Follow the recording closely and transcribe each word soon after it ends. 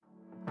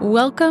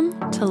Welcome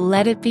to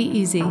Let It Be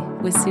Easy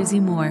with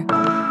Susie Moore.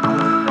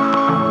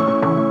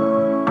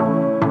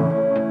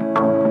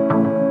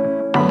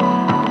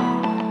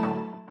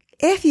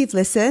 If you've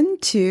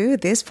listened to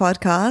this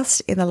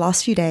podcast in the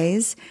last few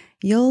days,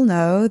 you'll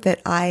know that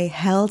I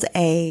held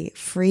a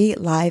free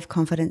live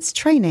confidence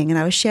training and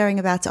I was sharing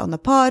about it on the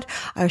pod.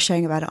 I was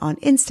sharing about it on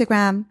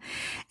Instagram.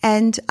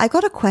 And I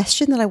got a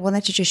question that I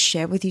wanted to just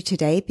share with you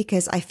today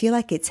because I feel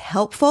like it's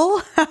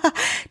helpful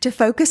to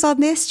focus on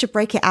this, to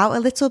break it out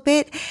a little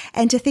bit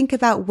and to think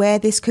about where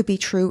this could be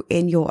true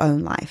in your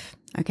own life.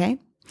 Okay.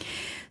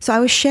 So I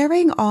was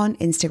sharing on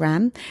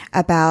Instagram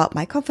about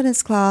my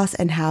confidence class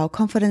and how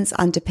confidence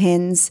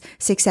underpins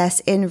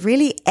success in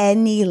really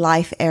any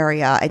life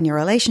area, in your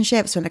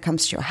relationships, when it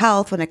comes to your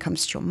health, when it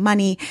comes to your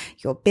money,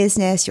 your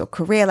business, your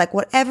career, like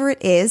whatever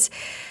it is,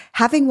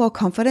 having more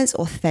confidence,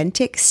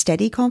 authentic,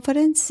 steady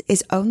confidence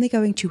is only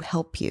going to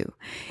help you.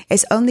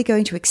 It's only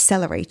going to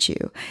accelerate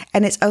you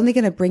and it's only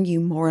going to bring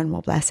you more and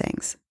more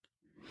blessings.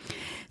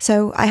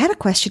 So I had a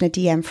question, a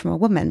DM from a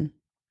woman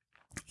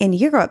in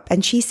Europe.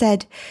 And she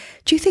said,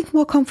 do you think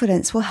more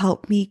confidence will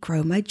help me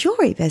grow my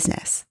jewelry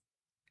business?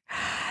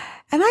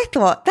 And I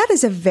thought that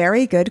is a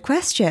very good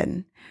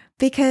question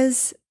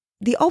because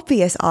the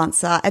obvious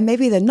answer and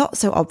maybe the not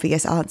so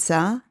obvious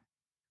answer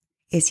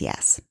is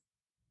yes.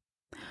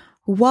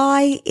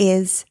 Why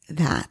is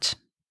that?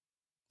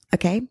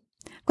 Okay,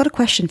 I've got a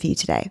question for you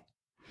today.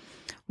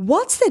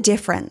 What's the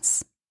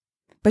difference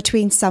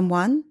between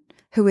someone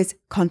who is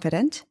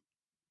confident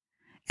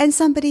and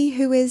somebody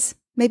who is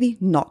maybe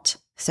not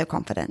so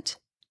confident?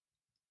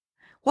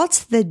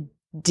 What's the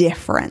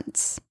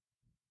difference?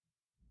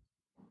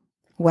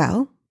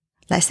 Well,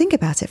 let's think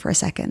about it for a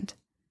second.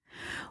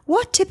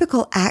 What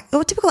typical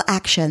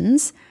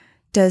actions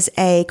does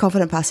a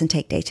confident person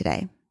take day to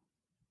day?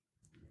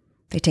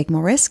 They take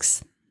more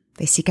risks.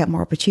 They seek out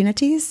more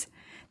opportunities.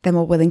 They're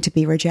more willing to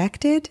be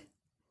rejected.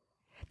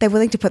 They're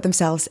willing to put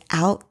themselves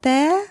out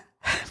there,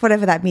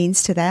 whatever that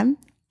means to them.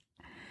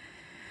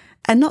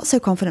 A not so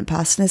confident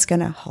person is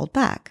going to hold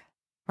back,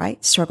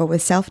 right? Struggle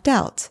with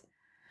self-doubt,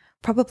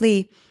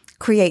 probably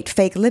create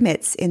fake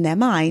limits in their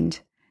mind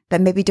that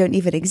maybe don't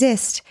even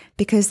exist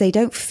because they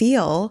don't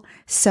feel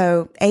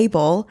so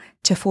able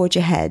to forge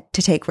ahead,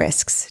 to take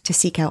risks, to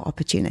seek out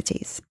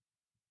opportunities.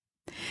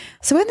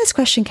 So when this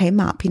question came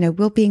up,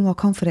 will being more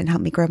confident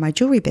help me grow my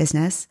jewelry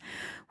business?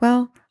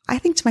 Well, I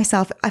think to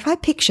myself, if I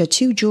picture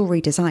two jewelry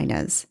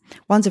designers,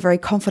 one's a very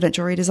confident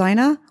jewelry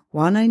designer,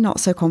 one a not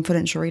so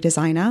confident jewelry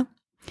designer,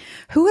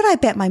 who would I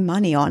bet my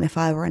money on if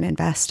I were an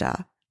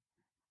investor?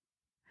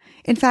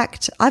 In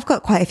fact, I've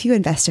got quite a few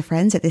investor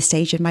friends at this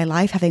stage in my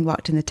life, having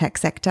worked in the tech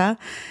sector.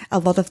 A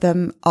lot of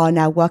them are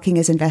now working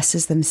as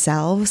investors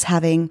themselves,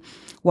 having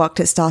worked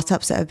at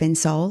startups that have been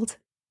sold.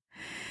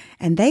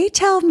 And they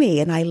tell me,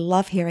 and I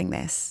love hearing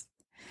this,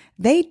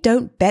 they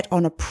don't bet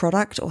on a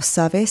product or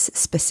service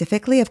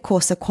specifically. Of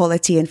course, the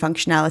quality and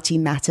functionality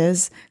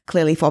matters,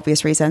 clearly for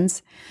obvious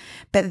reasons,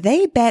 but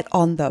they bet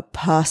on the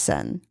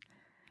person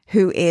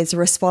who is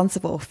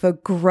responsible for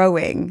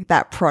growing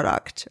that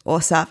product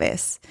or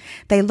service.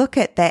 They look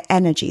at their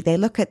energy. They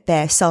look at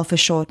their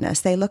self-assuredness.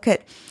 They look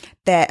at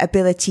their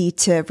ability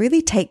to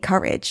really take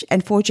courage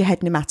and forge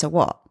ahead no matter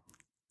what.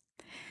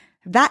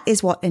 That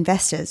is what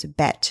investors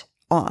bet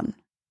on.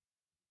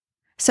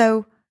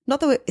 So not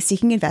that we're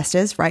seeking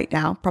investors right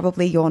now.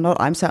 Probably you're not.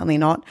 I'm certainly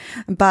not.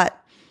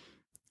 But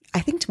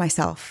I think to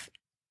myself,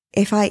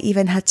 if I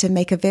even had to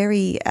make a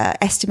very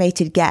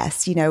estimated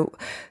guess,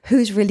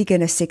 who's really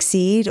going to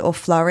succeed or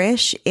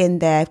flourish in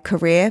their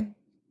career,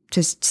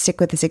 to stick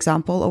with this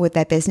example, or with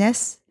their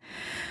business,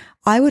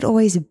 I would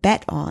always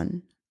bet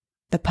on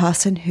the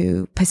person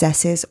who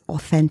possesses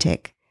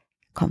authentic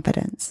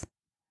confidence.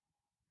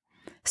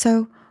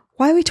 So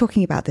why are we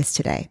talking about this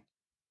today?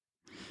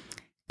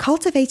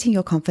 Cultivating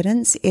your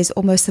confidence is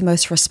almost the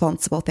most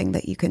responsible thing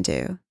that you can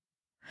do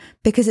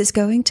because it's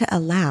going to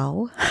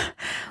allow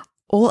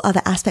all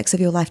other aspects of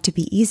your life to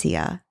be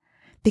easier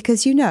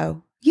because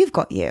you've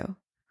got you.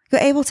 You're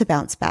able to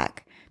bounce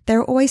back. There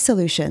are always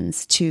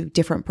solutions to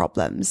different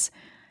problems.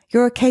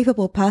 You're a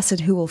capable person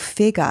who will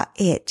figure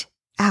it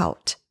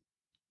out.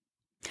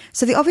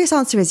 So the obvious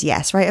answer is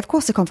yes, right? Of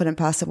course, a confident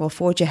person will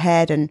forge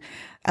ahead and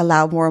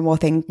allow more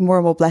and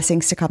more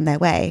blessings to come their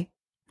way.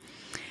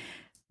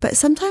 But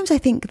sometimes I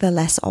think the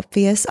less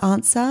obvious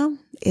answer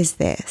is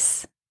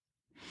this.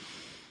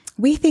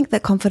 We think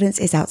that confidence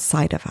is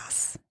outside of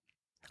us.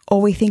 Or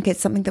we think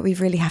it's something that we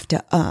really have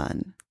to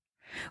earn.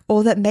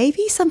 Or that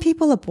maybe some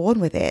people are born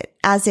with it,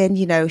 as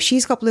in,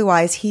 she's got blue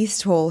eyes, he's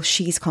tall,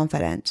 she's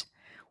confident.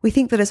 We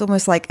think that it's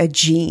almost like a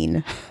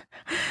gene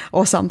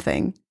or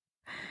something.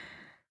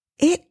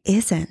 It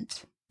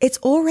isn't. It's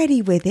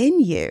already within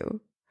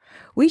you.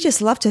 We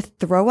just love to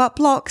throw up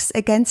blocks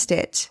against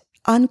it,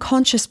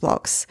 unconscious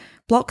blocks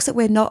that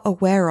we're not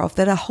aware of,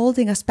 that are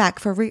holding us back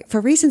for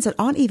reasons that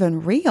aren't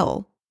even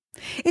real.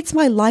 It's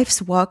my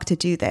life's work to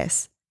do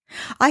this.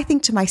 I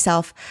think to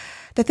myself,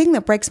 The thing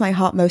that breaks my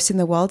heart most in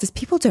the world is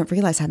people don't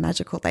realize how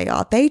magical they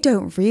are. They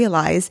don't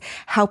realize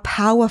how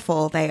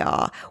powerful they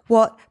are.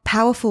 What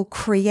powerful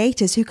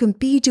creators who can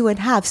be, do, and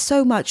have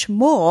so much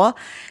more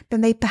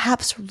than they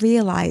perhaps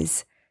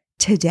realize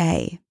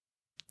today.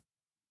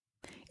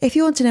 If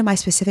you want to know my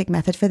specific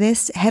method for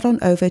this, head on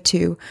over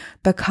to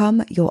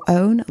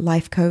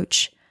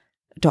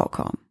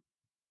becomeyourownlifecoach.com.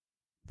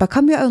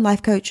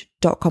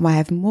 becomeyourownlifecoach.com. I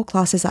have more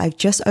classes that I've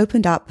just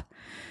opened up.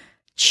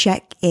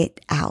 Check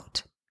it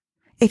out.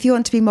 If you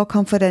want to be more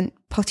confident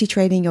potty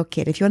training your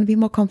kid, if you want to be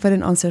more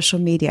confident on social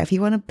media, if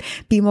you want to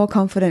be more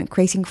confident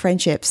creating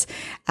friendships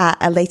at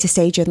a later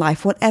stage in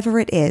life, whatever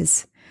it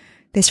is,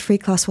 this free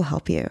class will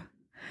help you.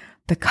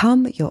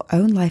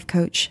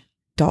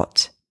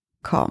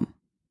 becomeyourownlifecoach.com.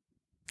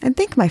 And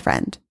think, my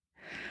friend,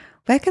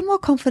 where can more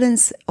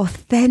confidence,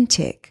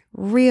 authentic,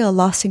 real,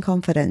 lasting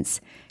confidence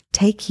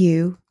take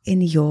you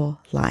in your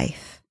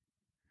life?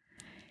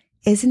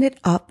 Isn't it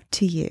up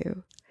to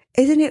you?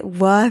 Isn't it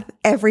worth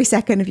every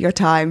second of your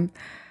time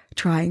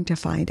trying to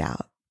find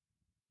out?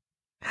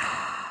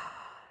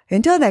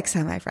 Until next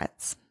time, my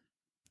friends.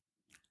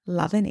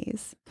 Love and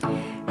ease.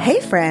 Hey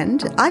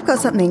friend, I've got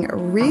something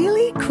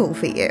really cool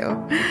for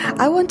you.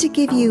 I want to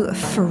give you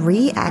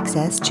free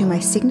access to my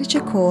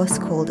signature course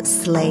called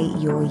Slay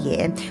Your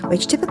Year,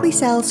 which typically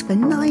sells for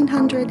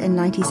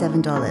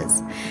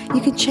 $997.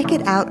 You can check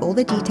it out, all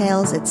the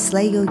details at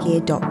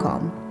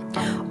slayyouryear.com.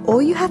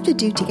 All you have to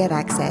do to get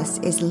access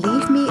is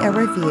leave a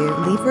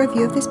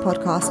review of this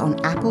podcast on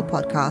Apple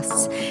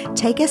Podcasts,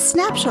 take a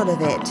snapshot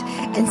of it,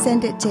 and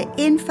send it to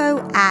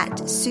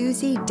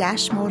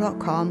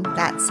info@susie-moore.com.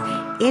 That's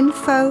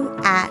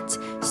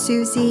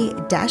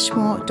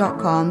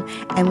info@susie-moore.com,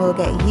 and we'll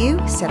get you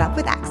set up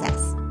with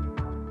access.